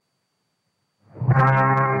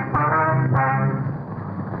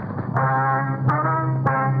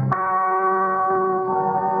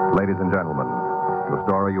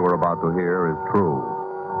story you are about to hear is true.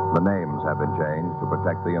 The names have been changed to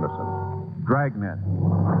protect the innocent. Dragnet.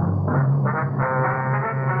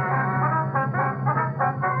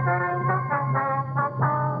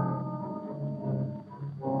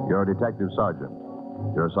 You're a detective sergeant.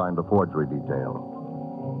 You're assigned to forgery detail.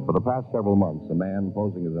 For the past several months, a man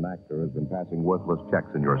posing as an actor has been passing worthless checks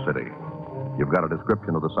in your city. You've got a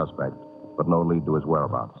description of the suspect, but no lead to his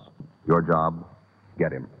whereabouts. Your job,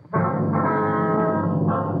 get him.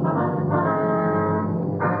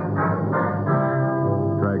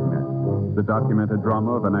 Dragnet, the documented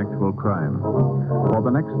drama of an actual crime. For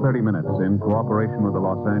the next 30 minutes, in cooperation with the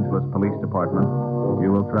Los Angeles Police Department, you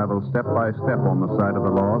will travel step by step on the side of the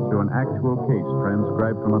law through an actual case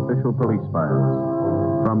transcribed from official police files.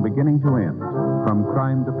 From beginning to end, from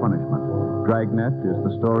crime to punishment, Dragnet is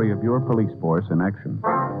the story of your police force in action.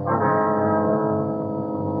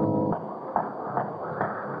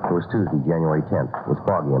 It was Tuesday, January 10th. It was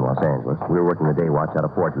foggy in Los Angeles. We were working the day watch out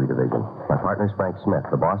of Forgery Division. My partner's Frank Smith.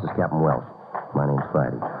 The boss is Captain Welsh. My name's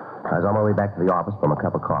Friday. I was on my way back to the office from a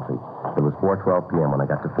cup of coffee. It was 4:12 p.m. when I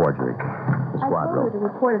got to Forgery. The squad room. I told her to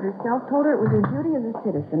report it herself. Told her it was her duty as a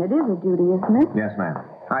citizen. It is a duty, isn't it? Yes, ma'am.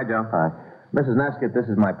 Hi, Joe. Hi. Mrs. Neskett, this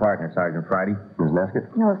is my partner, Sergeant Friday. Ms. Neskett?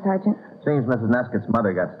 No, Sergeant. Seems Mrs. Neskett's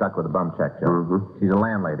mother got stuck with a bum check, Joe. Mm-hmm. She's a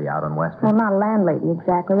landlady out on Western. Well, not a landlady,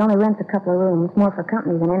 exactly. Only rents a couple of rooms. More for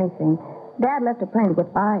company than anything. Dad left her plenty to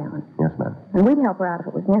get by on. Yes, ma'am. And we'd help her out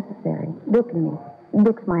if it was necessary. Dick and me.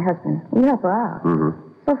 Dick's my husband. We'd help her out.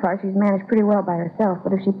 Mm-hmm. So far, she's managed pretty well by herself.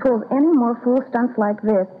 But if she pulls any more fool stunts like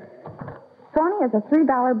this... Phony as a $3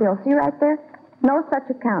 bill. See right there? No such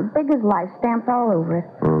account. Big as life. Stamped all over it.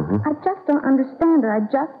 Mm-hmm. I just don't understand her. I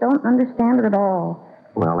just don't understand her at all.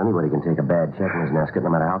 Well, anybody can take a bad check, Ms. Neskett,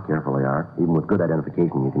 no matter how careful they are. Even with good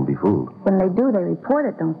identification, you can be fooled. When they do, they report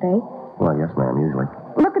it, don't they? Well, yes, ma'am, usually.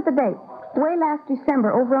 Look at the date. Way last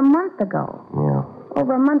December, over a month ago. Yeah.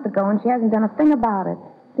 Over a month ago, and she hasn't done a thing about it.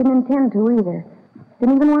 Didn't intend to either.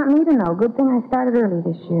 Didn't even want me to know. Good thing I started early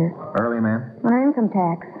this year. Early, ma'am? On her income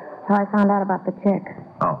tax. That's how I found out about the check.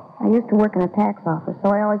 Oh. I used to work in a tax office,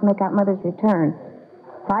 so I always make out Mother's return.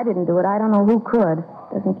 If I didn't do it, I don't know who could.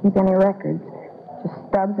 Doesn't keep any records. Just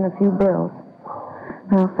stubs and a few bills.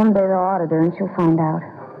 Well, someday they'll audit her and she'll find out.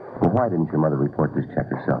 Well, why didn't your mother report this check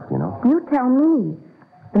herself, do you know? You tell me.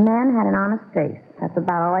 The man had an honest face. That's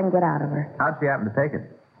about all I can get out of her. How'd she happen to take it?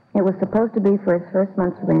 It was supposed to be for his first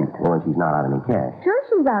month's rent. Well, and she's not out any cash. Sure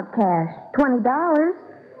she's out cash. $20.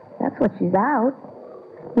 That's what she's out.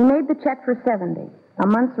 He made the check for $70. A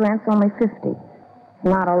month's rent's only $50.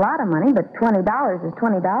 Not a lot of money, but $20 is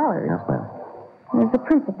 $20. Yes, ma'am. There's the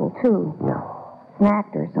principal, too. Yeah. An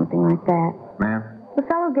actor or something like that. Ma'am? The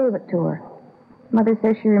fellow gave it to her. Mother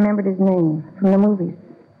says she remembered his name from the movies.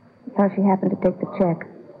 That's how she happened to take the check.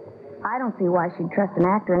 I don't see why she'd trust an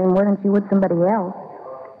actor any more than she would somebody else.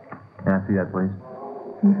 Can I see that, please?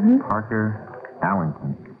 Mm-hmm. Parker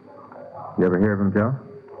Allington. You ever hear of him, Joe?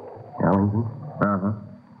 Allington? Uh-huh.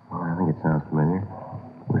 Well, I think it sounds familiar.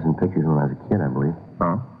 It was in pictures when I was a kid, I believe.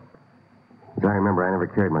 Oh? As I remember, I never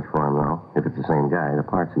cared much for him, though. If it's the same guy, the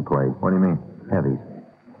parts he played. What do you mean? Heavies.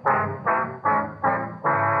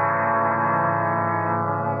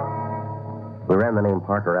 We ran the name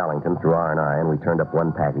Parker Allington through R&I, and we turned up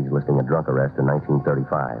one package listing a drunk arrest in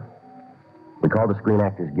 1935. We called the Screen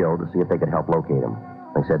Actors Guild to see if they could help locate him.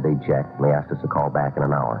 They said they'd check, and they asked us to call back in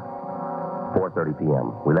an hour. 4:30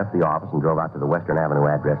 p.m. We left the office and drove out to the Western Avenue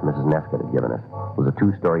address Mrs. Neskett had given us. It was a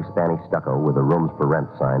 2-story Spanish stucco with a rooms for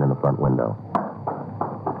rent sign in the front window.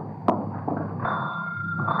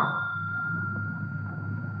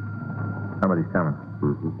 Somebody's coming.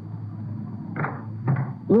 Mm-hmm.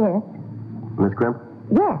 Yes. Miss Crimp?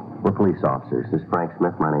 Yes. We're police officers. This is Frank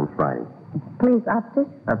Smith. My name's Friday. Police officers?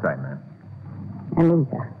 That's right, ma'am.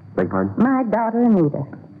 Anita. Beg pardon? My daughter, Anita.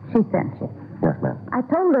 She sent you. Yes, ma'am. I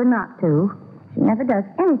told her not to. She never does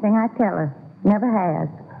anything I tell her. Never has.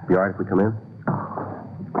 Be all right if we come in?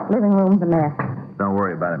 Living room's a mess. Don't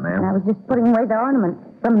worry about it, And ma'am. I was just putting away the ornaments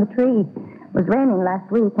from the tree. It was raining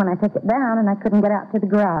last week when I took it down, and I couldn't get out to the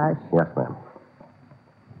garage. Yes, ma'am.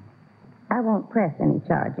 I won't press any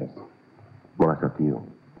charges. Well, that's up to you.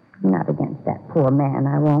 Not against that poor man,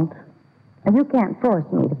 I won't. And you can't force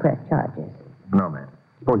me to press charges. No, ma'am.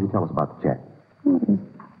 Suppose you tell us about the check.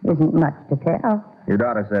 Isn't much to tell. Your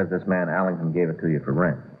daughter says this man Allington gave it to you for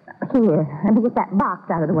rent. Here, let me get that box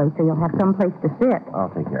out of the way so you'll have some place to sit. I'll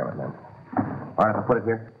take care of it then. All right, I'll put it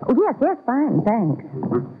here. Oh, yes, fine, thanks.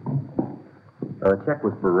 The check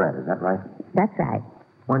was for rent, is that right? That's right.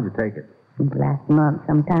 When'd you take it? Last month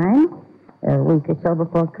sometime. A week or so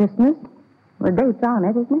before Christmas. The date's on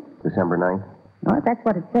it, isn't it? December 9th? Oh, that's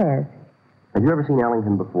what it says. Have you ever seen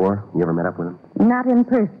Ellington before? You ever met up with him? Not in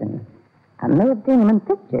person. I may have seen him in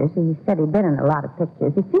pictures. He said he'd been in a lot of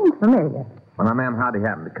pictures. He seemed familiar. Well, now, ma'am, how'd he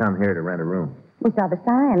happen to come here to rent a room? We saw the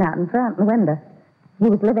sign out in front in the window. He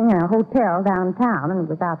was living in a hotel downtown and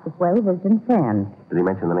was out this way visiting friends. Did he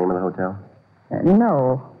mention the name of the hotel?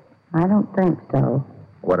 No, I don't think so.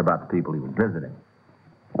 What about the people he was visiting?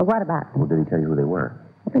 Well, what about them? Well, did he tell you who they were?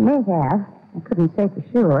 Well, he may have. I couldn't say for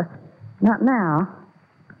sure. Not now.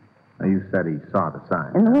 Now, you said he saw the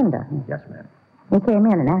sign. In the window. Yes, ma'am. He came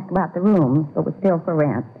in and asked about the room, but was still for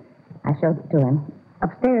rent. I showed it to him.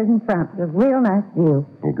 Upstairs in front, a real nice view.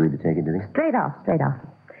 He agreed to take it, did he? Straight off.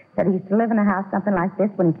 Said he used to live in a house something like this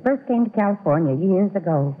when he first came to California years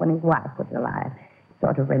ago when his wife was alive.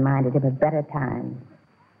 Sort of reminded him of better times.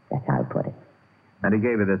 That's how he put it. And he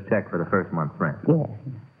gave you this check for the first month's rent. Yes.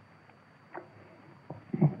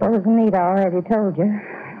 I suppose Anita already told you.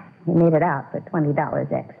 He made it out for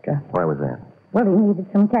 $20 extra. Why was that? Well, he needed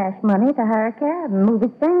some cash money to hire a cab and move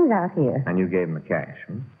his things out here. And you gave him the cash,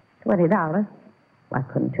 $20. Well, I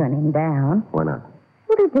couldn't turn him down. Why not?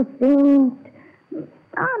 Well, he just seemed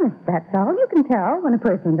honest, that's all. You can tell when a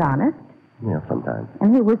person's honest. Yeah, sometimes.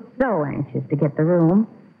 And he was so anxious to get the room.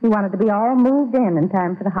 He wanted to be all moved in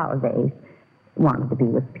time for the holidays. He wanted to be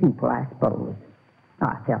with people, I suppose. Oh,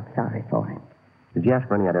 I felt sorry for him. Did you ask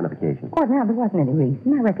for any identification? Oh, no, there wasn't any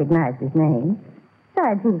reason. I recognized his name.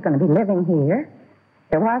 Besides, he was going to be living here.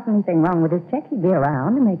 If there wasn't anything wrong with his check, he'd be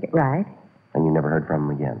around to make it right. And you never heard from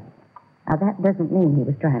him again? Now, that doesn't mean he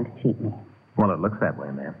was trying to cheat me. Well, it looks that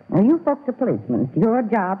way, ma'am. Now, you folks are policemen. It's your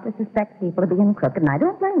job to suspect people of being crooked, and I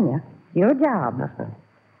don't blame you. It's your job. Yes, ma'am.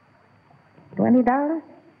 $20?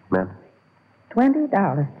 Ma'am?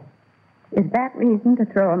 $20. Is that reason to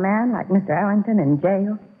throw a man like Mr. Ellington in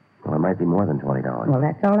jail? Well, it might be more than $20. Well,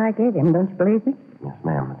 that's all I gave him. Don't you believe me? Yes,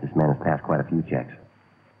 ma'am. But this man has passed quite a few checks.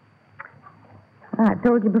 I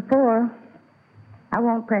told you before, I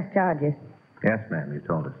won't press charges. Yes, ma'am, you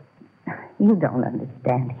told us. You don't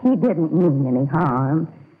understand. He didn't mean any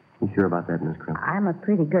harm. You sure about that, Miss Crimp? I'm a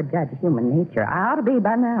pretty good judge of human nature. I ought to be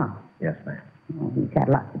by now. Yes, ma'am. He's had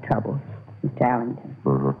lots of troubles, Mr. Ellington.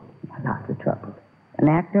 Mm-hmm. Lots of troubles. An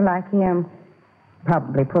actor like him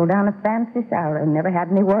probably pulled down a fancy salary and never had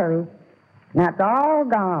any worries. Now it's all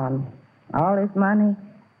gone. All his money,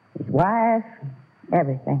 his wife,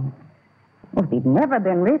 everything. Well, if he'd never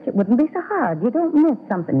been rich, it wouldn't be so hard. You don't miss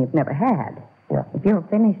something you've never had. Yeah. If you're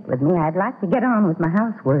finished with me, I'd like to get on with my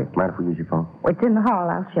housework. Mind if we use your phone? It's in the hall.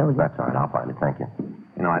 I'll show you. That's all right. I'll find it. Thank you.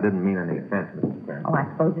 You know, I didn't mean any offense, Mr. Kern. Oh, I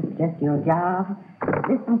suppose it's just your job.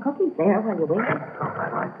 There's some cookies there while you wait.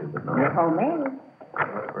 I'd like to, but no. They're homemade.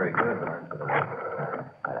 That's very good, but I'm sort of...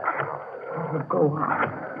 Oh, go on.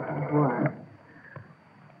 One.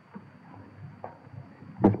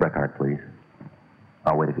 Miss Breckhart, please.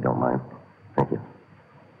 I'll wait if you don't mind. Thank you.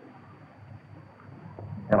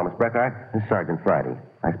 Hello, Miss Breckhart. This is Sergeant Friday.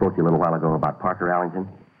 I spoke to you a little while ago about Parker Allington.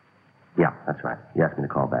 Yeah, that's right. You asked me to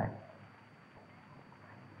call back.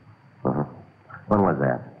 Uh-huh. When was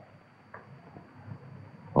that?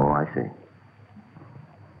 Oh, I see.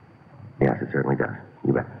 Yes, it certainly does.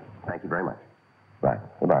 You bet. Thank you very much. Right.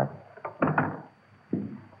 Goodbye.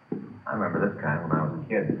 I remember this kind when I was a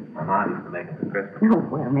kid. My mom used to make them for Christmas. Oh,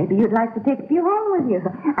 well, maybe you'd like to take a few home with you.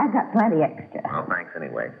 I've got plenty extra. Well, thanks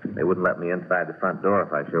anyway. They wouldn't let me inside the front door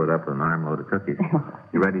if I showed up with an armload of cookies.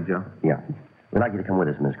 You ready, Joe? Yeah. We'd like you to come with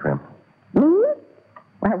us, Miss Crimp. Me?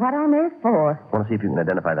 Well, what on earth for? Want to see if you can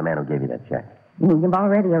identify the man who gave you that check. You mean you've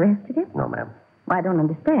already arrested him? No, ma'am. Well, I don't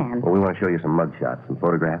understand. Well, we want to show you some mug shots, some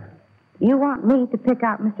photographs, You want me to pick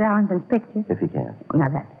out Mr. Ellington's pictures? if you can. Now,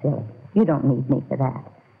 that's silly. You don't need me for that.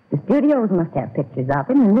 The studios must have pictures of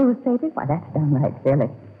him, and newspapers. Why, that's downright silly.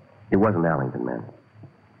 It wasn't Allington, man.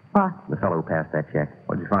 What? The fellow who passed that check.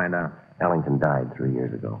 What'd you find out? Allington died 3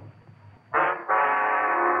 years ago.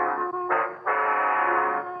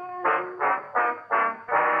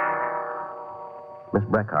 Miss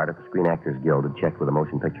Breckhart at the Screen Actors Guild had checked with the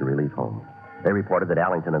Motion Picture Relief Home. They reported that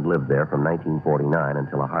Allington had lived there from 1949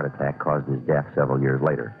 until a heart attack caused his death several years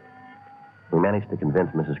later. We managed to convince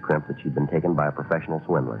Mrs. Crimp that she'd been taken by a professional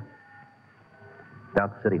swindler.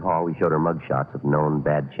 Down at City Hall, we showed her mug shots of known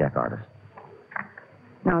bad check artists.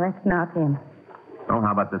 No, that's not him. Oh,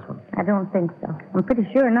 how about this one? I don't think so. I'm pretty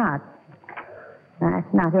sure not. No,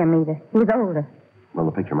 that's not him either. He was older. Well,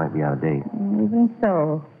 the picture might be out of date. Even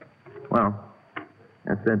so. Well,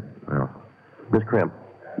 that's it. Well, Miss Crimp,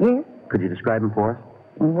 Yes? could you describe him for us?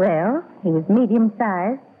 Well, he was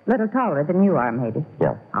medium-sized, a little taller than you are, maybe.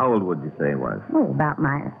 Yeah. How old would you say he was? Oh, about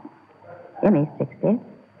in his 60s.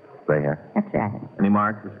 Gray hair? That's right. Any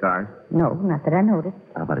marks or scars? No, not that I noticed.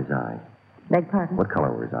 How about his eyes? Beg pardon? What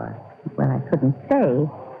color were his eyes? Well, I couldn't say.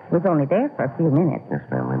 Was only there for a few minutes. Yes,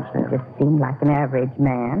 ma'am, I understand. He just seemed like an average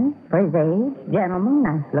man. For his age, gentleman,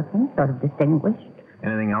 nice looking, sort of distinguished.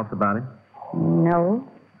 Anything else about him? No,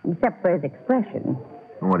 except for his expression.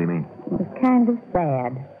 What do you mean? It was kind of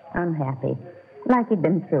sad, unhappy, like he'd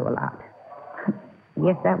been through a lot.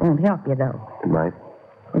 Guess that won't help you, though. It might.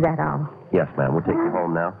 Is that all? Yes, ma'am. We'll take you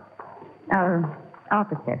home now.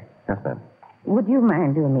 Officer, Yes, ma'am. would you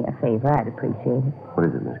mind doing me a favor? I'd appreciate it. What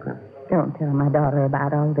is it, Miss Grim? Don't tell my daughter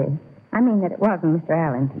about all this. I mean that it wasn't Mr.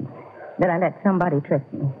 Allington, that I let somebody trick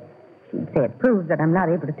me. She'd say it proves that I'm not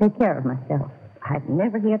able to take care of myself. I'd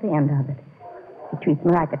never hear the end of it. He treats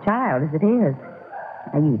me like a child, as it is.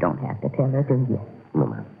 Now, you don't have to tell her, do you? No,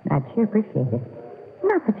 ma'am. I'd sure appreciate it.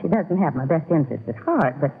 Not that she doesn't have my best interests at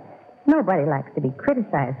heart, but nobody likes to be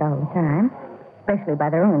criticized all the time, especially by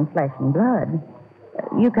their own flesh and blood.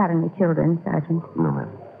 You got any children, Sergeant? No,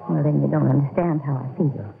 ma'am. Well, then you don't understand how I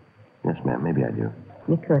feel. Yes, ma'am. Maybe I do.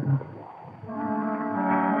 You couldn't.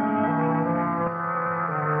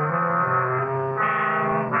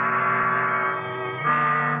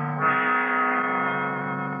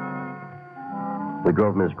 We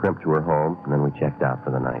drove Ms. Crimp to her home, and then we checked out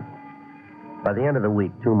for the night. By the end of the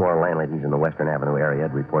week, 2 more landladies in the Western Avenue area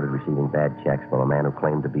had reported receiving bad checks from a man who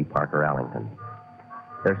claimed to be Parker Allington.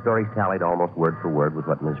 Their stories tallied almost word for word with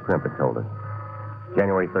what Ms. Crimp had told us.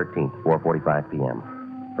 January 13th, 4:45 p.m.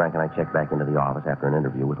 Frank and I checked back into the office after an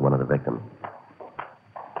interview with one of the victims.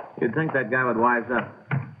 You'd think that guy would wise up.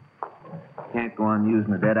 Can't go on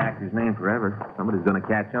using a dead actor's name forever. Somebody's going to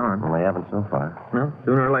catch on. Well, they haven't so far. No,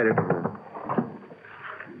 sooner or later.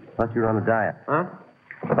 Thought you were on a diet. Huh?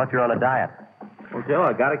 I thought you were on a diet. Well, Joe,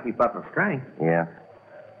 I got to keep up my strength. Yeah.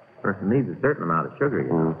 Person needs a certain amount of sugar, you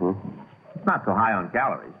know. Mm-hmm. It's not so high on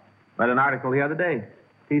calories. Read an article the other day.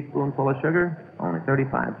 Teaspoonful of sugar, only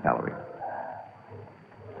 35 calories.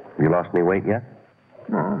 Have you lost any weight yet?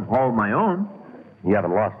 No, I'm holding my own. You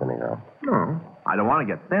haven't lost any, though. No, I don't want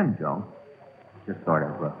to get thin, Joe. Just sort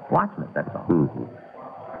of watching it, that's all. Mm-hmm.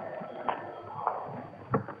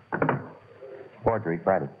 Forgery,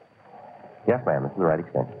 Friday. Yes, ma'am. This is the right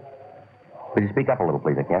extension. Could you speak up a little,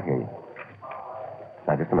 please? I can't hear you.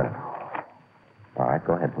 Now, just a minute. All right,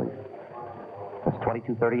 go ahead, please. That's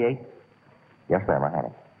 2238? Yes, ma'am, I had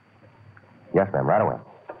it. Yes, ma'am, right away.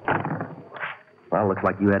 Well, looks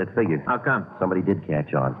like you had it figured. How come? Somebody did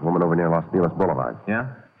catch on. Woman over near Los Feliz Boulevard. Yeah?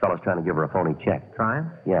 Fellow's trying to give her a phony check. Trying?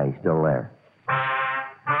 Yeah, he's still there.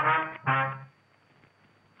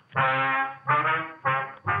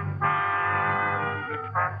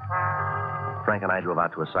 Frank and I drove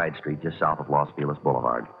out to a side street just south of Los Feliz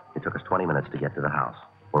Boulevard. It took us 20 minutes to get to the house.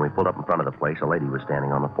 When we pulled up in front of the place, a lady was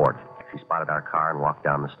standing on the porch. She spotted our car and walked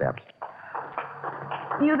down the steps.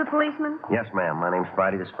 You the policeman? Yes, ma'am. My name's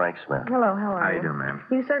Friday. This is Frank Smith. Hello, how are How you? you doing, ma'am?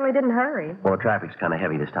 You certainly didn't hurry. Well, the traffic's kind of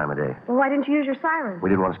heavy this time of day. Well, why didn't you use your siren? We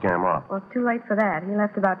didn't want to scare him off. Well, it's too late for that. He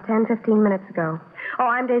left about 10, 15 minutes ago. Oh,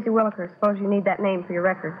 I'm Daisy Williker. Suppose you need that name for your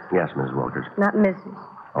records. Yes, Mrs. Wilkers. Not Mrs.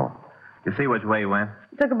 Oh. You see which way you went?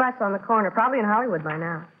 Took a bus on the corner, probably in Hollywood by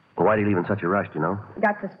now. Well, why'd he leave in such a rush, do you know?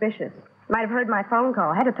 Got suspicious. Might have heard my phone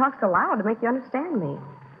call. I had to talk so loud to make you understand me.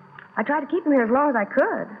 I tried to keep him here as long as I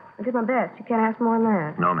could. I did my best. You can't ask more than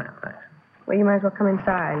that. No, ma'am, thanks. Well, you might as well come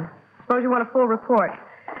inside. Suppose you want a full report.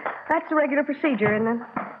 That's the regular procedure, isn't it?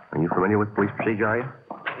 Are you familiar with police procedure, are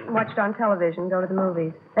you? Watched on television, go to the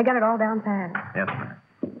movies. They got it all down pat. Yes, ma'am.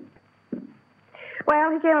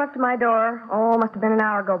 Well, he came up to my door. Oh, must have been an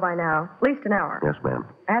hour ago by now. At least an hour. Yes, ma'am.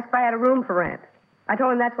 Asked if I had a room for rent. I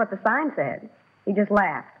told him that's what the sign said. He just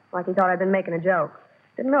laughed, like he thought I'd been making a joke.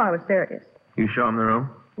 Didn't know I was serious. You show him the room?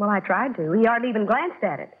 Well, I tried to. He hardly even glanced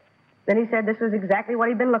at it. Then he said this was exactly what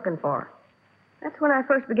he'd been looking for. That's when I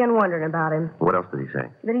first began wondering about him. What else did he say?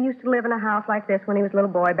 That he used to live in a house like this when he was a little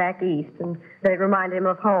boy back east, and that it reminded him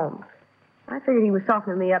of home. I figured he was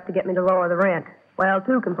softening me up to get me to lower the rent. Well,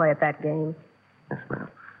 two can play at that game. Yes, ma'am.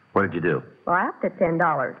 What did you do? Well, I upped it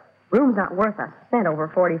 $10. Room's not worth a cent over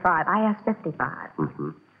 45. I asked 55. Mm-hmm.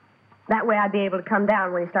 That way I'd be able to come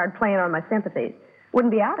down when he started playing on my sympathies.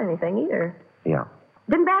 Wouldn't be out anything either. Yeah.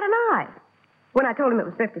 Didn't bat an eye. When I told him it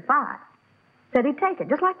was 55. Said he'd take it,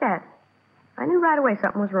 just like that. I knew right away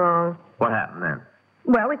something was wrong. What happened then?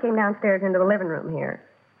 Well, we came downstairs into the living room here.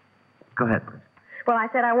 Go ahead, please. Well, I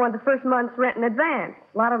said I wanted the first month's rent in advance.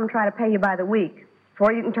 A lot of them try to pay you by the week.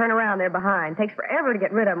 Before you can turn around, they're behind. Takes forever to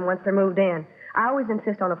get rid of them once they're moved in. I always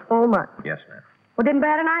insist on a full month. Yes, ma'am. Well, didn't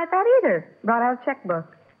bat an eye at that either. Brought out a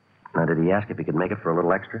checkbook. Now, did he ask if he could make it for a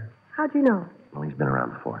little extra? How'd you know? Well, he's been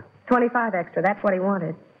around before. 25 extra. That's what he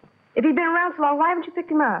wanted. If he'd been around so long, why haven't you picked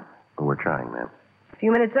him up? Well, we're trying, ma'am.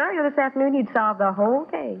 few minutes earlier this afternoon, you'd solve the whole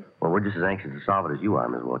case. Well, we're just as anxious to solve it as you are,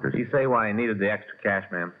 Miss Wilkers. Did you say why he needed the extra cash,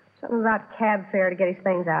 ma'am? Something about cab fare to get his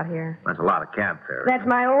things out here. That's a lot of cab fare. That's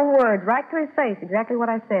my own words, right to his face, exactly what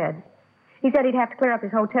I said. He said he'd have to clear up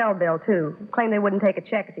his hotel bill, too. Claimed they wouldn't take a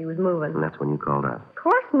check if he was moving. And that's when you called us. Of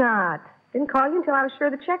course not. Didn't call you until I was sure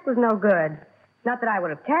the check was no good. Not that I would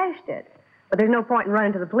have cashed it. But there's no point in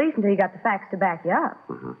running to the police until you got the facts to back you up.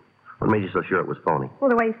 Mm-hmm. What made you so sure it was phony? Well,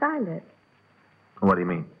 the way he signed it. What do you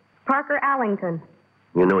mean? Parker Allington.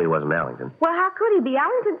 You knew he wasn't Allington. Well, how could he be?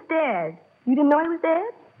 Allington's dead. You didn't know he was dead?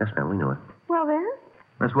 Yes, ma'am, we knew it. Well, then.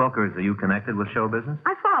 Miss Wilkers, are you connected with show business?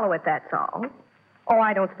 I follow it, that's all. Oh,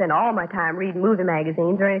 I don't spend all my time reading movie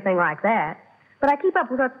magazines or anything like that. But I keep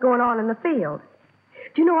up with what's going on in the field.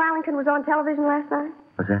 Do you know Allington was on television last night?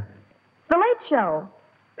 What's that? The Late Show.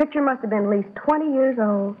 Picture must have been at least 20 years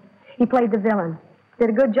old. He played the villain. Did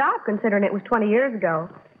a good job considering it was 20 years ago.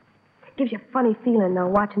 Gives you a funny feeling, though,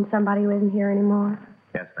 watching somebody who isn't here anymore.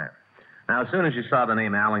 Yes, ma'am. Now, as soon as you saw the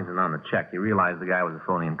name Allington on the check, you realized the guy was a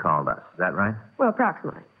phony and called us. Is that right? Well,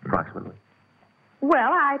 approximately. Approximately.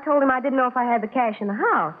 Well, I told him I didn't know if I had the cash in the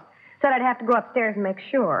house. Said I'd have to go upstairs and make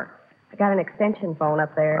sure. I got an extension phone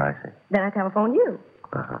up there. I see. Then I telephoned you.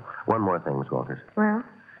 Uh-huh. One more thing, Miss Walters. Well,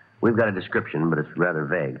 We've got a description, but it's rather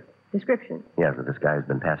vague. description. Yes, that this guy's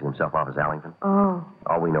been passing himself off as Allington. Oh.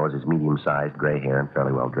 All we know is he's medium-sized, gray hair, and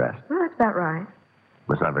fairly well dressed. Well, that's about right.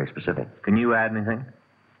 But it's not very specific. Can you add anything?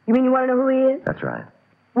 You mean you want to know who he is? That's right.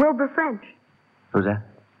 Wilbur French. Who's that?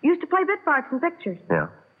 Used to play bit parts in pictures. Yeah.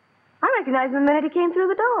 I recognized him the minute he came through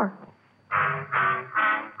the door.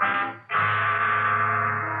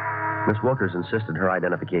 Miss Wilkers insisted her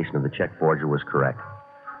identification of the check forger was correct.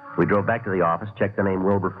 We drove back to the office, checked the name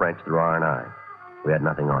Wilbur French through R&I. We had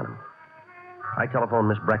nothing on him. I telephoned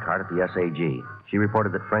Miss Breckhart at the SAG. She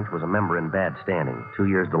reported that French was a member in bad standing, 2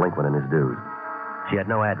 years delinquent in his dues. She had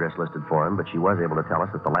no address listed for him, but she was able to tell us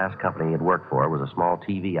that the last company he had worked for was a small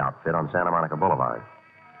TV outfit on Santa Monica Boulevard.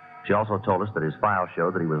 She also told us that his file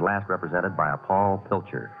showed that he was last represented by a Paul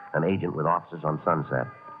Pilcher, an agent with offices on Sunset.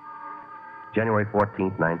 January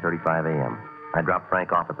 14th, 9:35 a.m. I dropped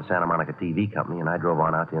Frank off at the Santa Monica TV company, and I drove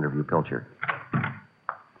on out to interview Pilcher.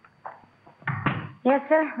 Yes,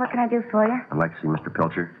 sir. What can I do for you? I'd like to see Mr.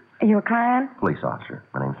 Pilcher. Are you a client? Police officer.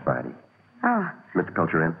 My name's Friday. Oh, Mr.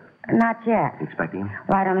 Pilcher in? not yet. You expecting him?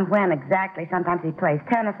 Well, I don't know when exactly. Sometimes he plays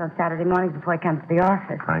tennis on Saturday mornings before he comes to the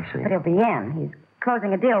office. I see. But he'll be in. He's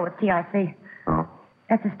closing a deal with TRC. Oh,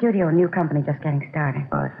 That's a studio, a new company just getting started.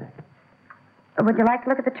 I see. Would you like to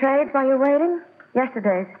look at the trades while you're waiting?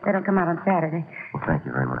 Yesterday's. They don't come out on Saturday. Well, thank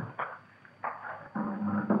you very much.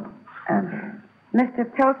 Mr.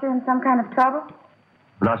 Pilcher in some kind of trouble?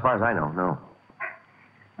 No, as far as I know, no.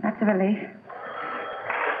 That's a relief.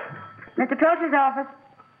 Mr. Pilcher's office.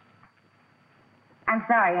 I'm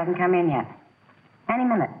sorry he hasn't come in yet. Any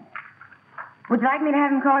minute. Would you like me to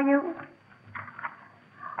have him call you?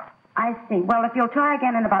 I see. Well, if you'll try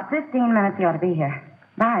again in about 15 minutes, he ought to be here.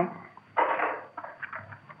 Bye.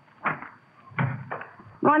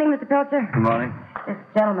 Morning, Mr. Pilcher. Good morning. This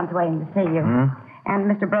gentleman's waiting to see you. And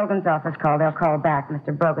Mr. Brogan's office called. They'll call back.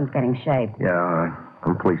 Mr. Brogan's getting shaved. Yeah, all right.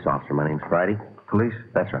 I'm a police officer. My name's Friday. Police?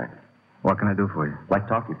 That's right. What can I do for you? I'd like to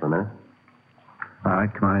talk to you for a minute. All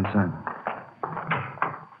right, come on inside.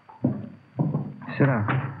 Sit down.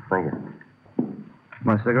 Thank you.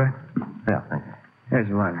 Want a cigarette? Yeah, thank you. Here's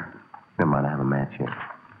your lighter. Never mind, I have a match here.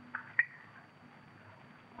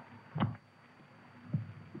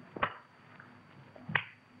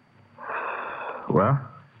 Well?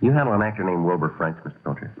 You handle an actor named Wilbur French, Mr.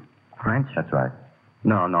 Pilcher. French? That's right.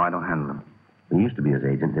 No, I don't handle him. You used to be his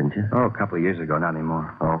agent, didn't you? Oh, a couple of years ago, not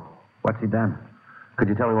anymore. Oh. What's he done? Could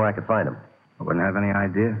you tell me where I could find him? I wouldn't have any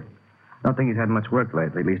idea. Don't think he's had much work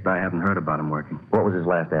lately. At least I haven't heard about him working. What was his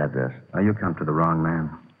last address? Now, you come to the wrong man.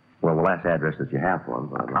 Well, the last address that you have for him.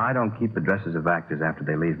 But I don't keep addresses of actors after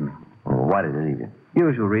they leave me. Well, why did he leave you?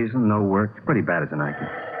 Usual reason, no work. It's pretty bad as an actor.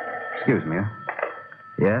 Excuse me, huh?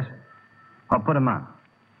 Yes? I'll put him on.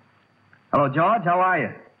 Hello, George. How are you?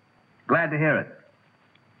 Glad to hear it.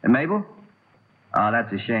 And Mabel? Oh,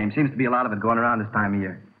 that's a shame. Seems to be a lot of it going around this time of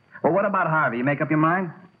year. Well, what about Harvey? You make up your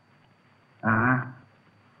mind? Uh-huh.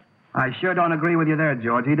 I sure don't agree with you there,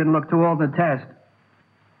 George. He didn't look too old in the test.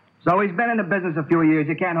 So he's been in the business a few years.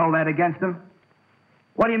 You can't hold that against him.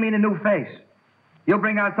 What do you mean a new face? You'll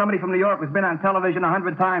bring out somebody from New York who's been on television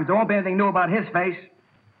 100 times. There won't be anything new about his face.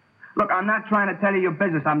 Look, I'm not trying to tell you your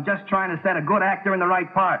business. I'm just trying to set a good actor in the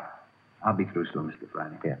right part. I'll be through soon, Mr.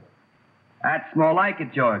 Friday. Yeah. That's more like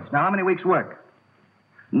it, George. Now, how many weeks' work?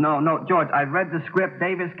 No, George, I've read the script.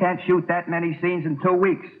 Davis can't shoot that many scenes in 2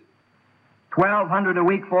 weeks. $1,200 a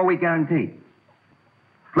week, 4-week guarantee.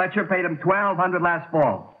 Fletcher paid him $1,200 last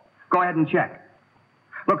fall. Go ahead and check.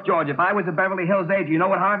 Look, George, if I was a Beverly Hills agent, you know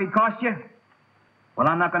what Harvey cost you? Well,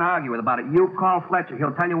 I'm not going to argue about it. You call Fletcher.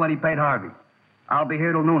 He'll tell you what he paid Harvey. I'll be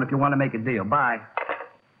here till noon if you want to make a deal. Bye.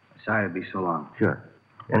 Sorry to be so long. Sure.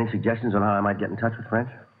 Any suggestions on how I might get in touch with French?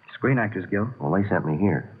 Screen Actors Guild. Well, they sent me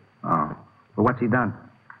here. Oh. Well, what's he done?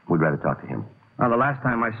 We'd rather talk to him. Well, the last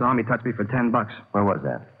time I saw him, he touched me for $10. Where was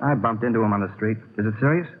that? I bumped into him on the street. Is it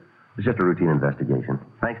serious? It's just a routine investigation.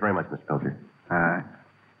 Thanks very much, Mr. Pilcher. All right.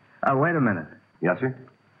 Wait a minute. Yes, sir?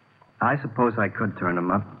 I suppose I could turn him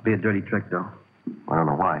up. Be a dirty trick, though. I don't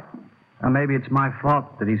know why. Maybe it's my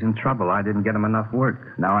fault that he's in trouble. I didn't get him enough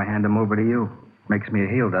work. Now I hand him over to you. Makes me a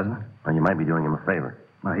heel, doesn't it? Well, you might be doing him a favor.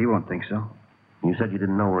 Well, he won't think so. You said you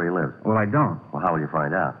didn't know where he lives. Well, I don't. Well, how will you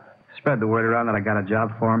find out? Spread the word around that I got a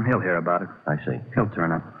job for him. He'll hear about it. I see. He'll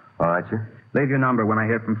turn up. All right, sir. Leave your number. When I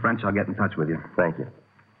hear from French, I'll get in touch with you. Thank you.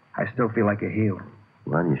 I still feel like a heel.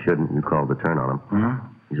 Well, you shouldn't. You called the turn on him. Hmm?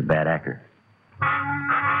 He's a bad actor.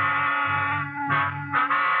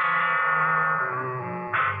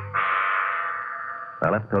 I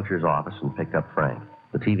left Pilcher's office and picked up Frank.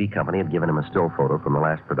 The TV company had given him a still photo from the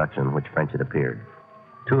last production in which French had appeared.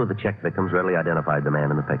 Two of the check victims readily identified the man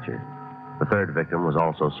in the picture. The third victim was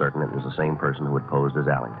also certain it was the same person who had posed as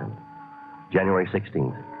Allington. January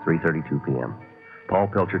 16th, 3:32 p.m. Paul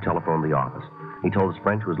Pilcher telephoned the office. He told us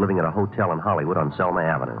French was living at a hotel in Hollywood on Selma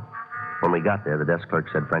Avenue. When we got there, the desk clerk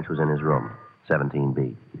said French was in his room,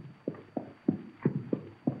 17B.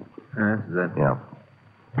 This is it. Yeah.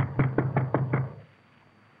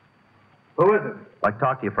 Who is it? I'd like to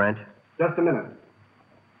talk to you, French. Just a minute.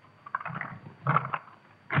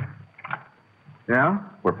 Yeah?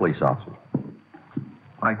 We're police officers.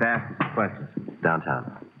 I'd like to ask you some questions.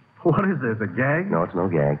 Downtown. What is this, a gag? No, it's no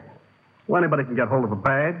gag. Well, anybody can get hold of a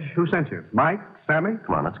badge. Who sent you? Mike? Sammy?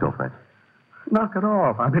 Come on, let's go, French. Knock it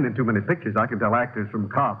off. I've been in too many pictures. I can tell actors from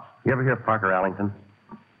cops. You ever hear of Parker Allington?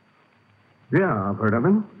 Yeah, I've heard of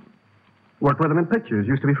him. Worked with him in pictures.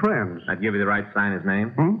 Used to be friends. I'd give you the right to sign his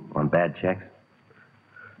name. On bad checks?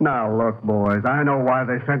 Now, look, boys, I know why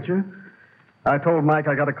they sent you. I told Mike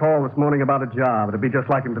I got a call this morning about a job. It'd be just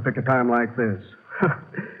like him to pick a time like this.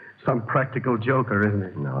 Some practical joker,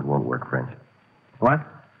 isn't he? No, it won't work, French. What?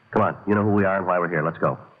 Come on, you know who we are and why we're here. Let's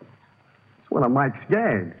go. It's one of Mike's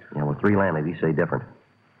gags. Yeah, well, three landladies say different.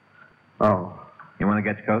 Oh, You want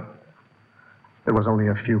to get your coat? it was only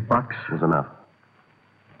a few bucks. It was enough.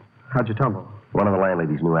 How'd you tumble? One of the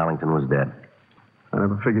landladies knew Allington was dead. I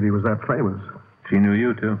never figured he was that famous. She knew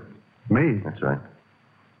you, too. Me? That's right.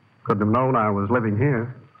 Couldn't have known I was living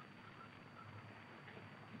here.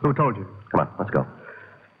 Who told you? Come on, let's go.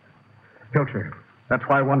 Pilcher. That's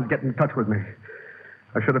why I wanted to get in touch with me.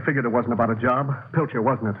 I should have figured it wasn't about a job. Pilcher,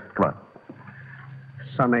 wasn't it? Come on.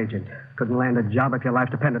 Some agent. Couldn't land a job if your life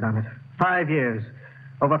depended on it. 5 years.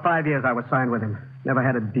 Over 5 years I was signed with him. Never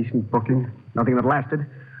had a decent booking. Nothing that lasted.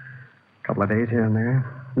 A couple of days here and there.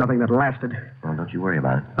 Nothing that lasted. Well, don't you worry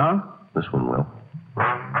about it. Huh? This one will.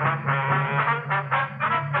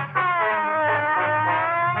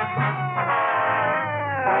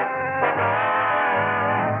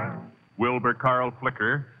 Wilbur Carl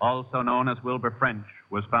Flicker, also known as Wilbur French,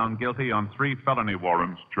 was found guilty on 3 felony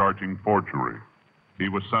warrants charging forgery. He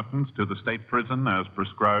was sentenced to the state prison as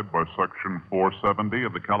prescribed by Section 470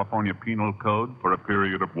 of the California Penal Code for a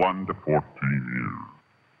period of 1 to 14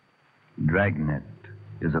 years. Dragnet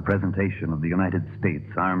is a presentation of the United States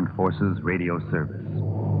Armed Forces Radio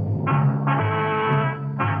Service.